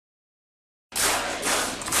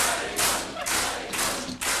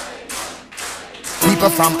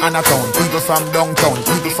People from Anatown, people from Downtown,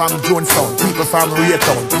 people from Jonestown, people from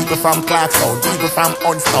Raytown, people from Clarkstown, people from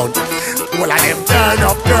Unstown. All of them turn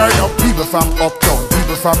up. People from Uptown,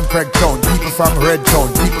 people from Craigtown, people from Redtown,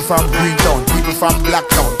 people from Greentown, people from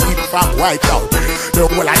Blacktown, people from Whitetown. The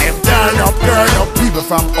whole of them turn up. People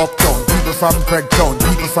from Uptown, people from Craigtown,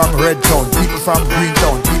 people from Redtown, people from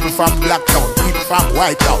Greentown, people from Blacktown, people from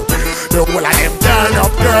Whitetown. The whole of them turn up.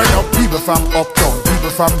 People from Uptown, people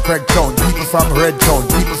from Craigtown, people from Redtown,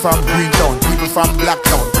 people from Greentown, people from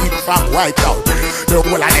Blacktown, people from Whitetown. The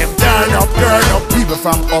whole of them turn up. People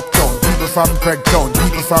from Uptown, people from Craigtown,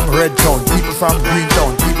 people from Redtown, people from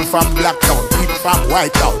Greentown, people from Blacktown, people from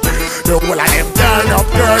Whitetown. The whole of them turn up.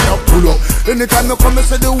 Pull up. Anytime you come, you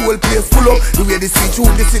say the whole place full up. The way they see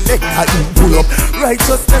through the selector, you pull up.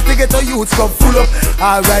 Righteousness, they get a youth club full up.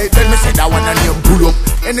 Alright, then me say that one and you pull up.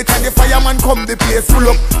 Anytime the fireman come, the place full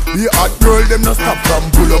up. The hot girl, them no stop from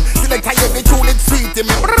pull up. Selector, you be through the street, them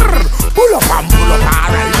pull up and pull up.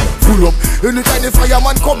 Alright, full up. Anytime the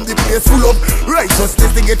fireman come, the place full up.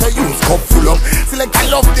 Righteousness, they get a youth cup full up. Selector,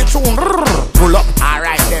 love the tune, pull up.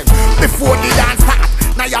 Alright then, before the dance start,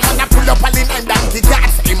 now your man a pull up all in and donkey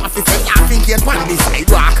cats. Him a fi say laughing gate on the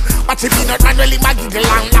sidewalk. Watch the peanut man really ma giggle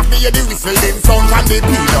and laugh. Me hear the whistling sound from the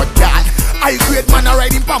peanut cat. I great man a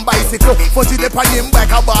riding pan bicycle. Fudgy the pan him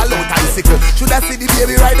bike a ball out bicycle. Should I see the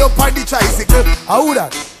baby ride up on the tricycle? How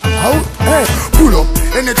that? How? Hey, pull up.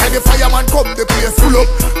 Anytime the fireman come, the place full up.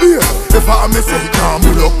 Yeah, if I me say it can't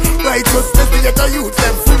pull up. Righteousness, they get a youth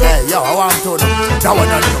them full up. Hey, yo, I want to know. That one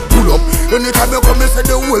and pull up. Anytime you come, you say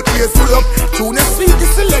the whole place full up. Tune the sweet, the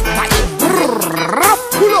selector.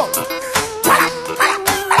 Pull up.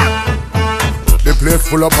 The place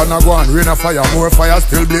full up and a go on, rain a fire, more fire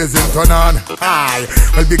still blazing turn on. Aye,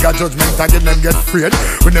 well bigger judgment again them get afraid.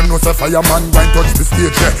 When them know say fireman go and touch the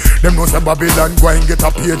stage, eh. Them know say Babylon go and get a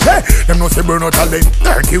page, eh. Them know say burn out all them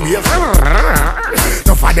 30 ways.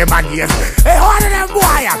 No for them and yes, hey how are them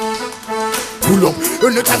boy? Pull up,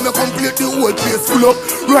 anytime you complete the whole place full up.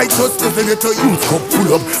 Righteousness they get a youth cup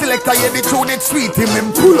full up. Selector hear the tune it sweet him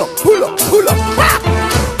pull up. Pull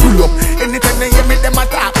up, anytime they hear me, them a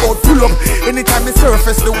talk about full up. Anytime they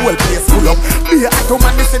surface, the whole place full up. Be a atom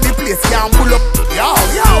and they say the place can't pull up. Yo.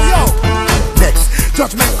 Next,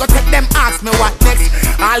 judgment go take them, ask me what next.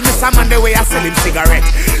 All miss a man the way I sell him cigarette.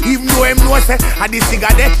 Even though him know say, a the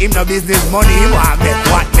cigarette, him no business money, he want make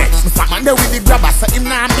what next. Miss a man there with the grabber, so him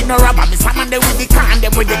nah big no rubber. Miss a man there with the can,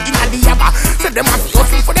 them with the inna the yabba. So them have to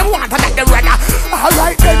hustle for them water like the rather.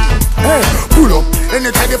 Alright then, hey, pull up.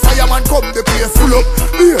 Anytime the fireman come, the place full up.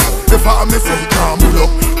 Yeah, if I me say can't pull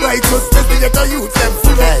up. Righteousness, they get a youth them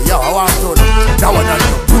full up. Hey, yo, I want to know. That one and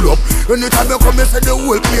pull up. Anytime you come, you say the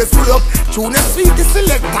whole place full up. Tune the sweet, the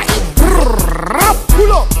selector. Pull up.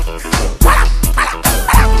 Pull up.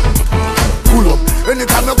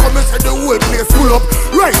 Anytime you come, you say the whole place full up.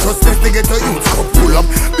 Righteousness, they get a youth cup full up.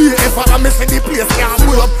 Be if I me say the place can't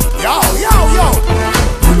pull up. Yo.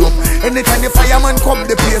 Pull up. Anytime the fireman come,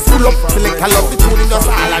 the place full up. Select a love the tune in the all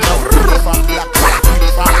and up. From black,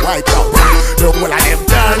 from white out. The whole of them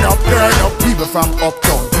turn up. People from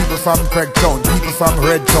Uptown, people from Craigtown, people from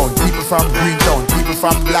Redtown, people from Greentown, people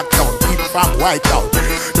from Blacktown, people from Whitetown.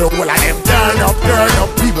 The whole of them turn up.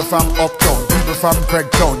 People from Uptown, people from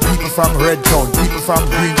Craigtown, people from Redtown, people from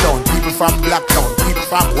Greentown, people from Blacktown, people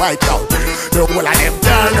from Whitetown. The whole of them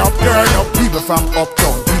turn up. People from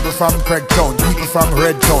Uptown, people from Craigtown, people from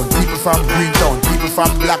Redtown, people from Greentown, people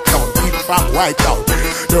from Blacktown, people from Whitetown.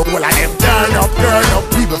 The whole of them turn up.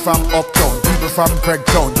 People from Uptown, people from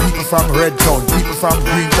Craigtown, people from Redtown, people from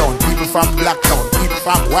Greentown, people from Blacktown, people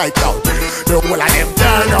from Whitetown. The whole of them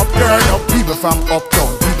turn up. People from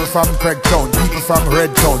Uptown, people from Craigtown, people from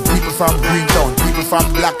Redtown, people from Greentown, people from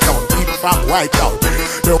Blacktown, people from Whitetown.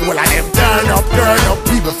 The whole of them turn up.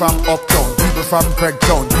 People from Uptown, people from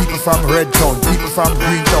Craigtown, people from Redtown, people from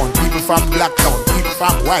Greentown, people from Blacktown, people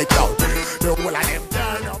from Whitetown. The whole of them.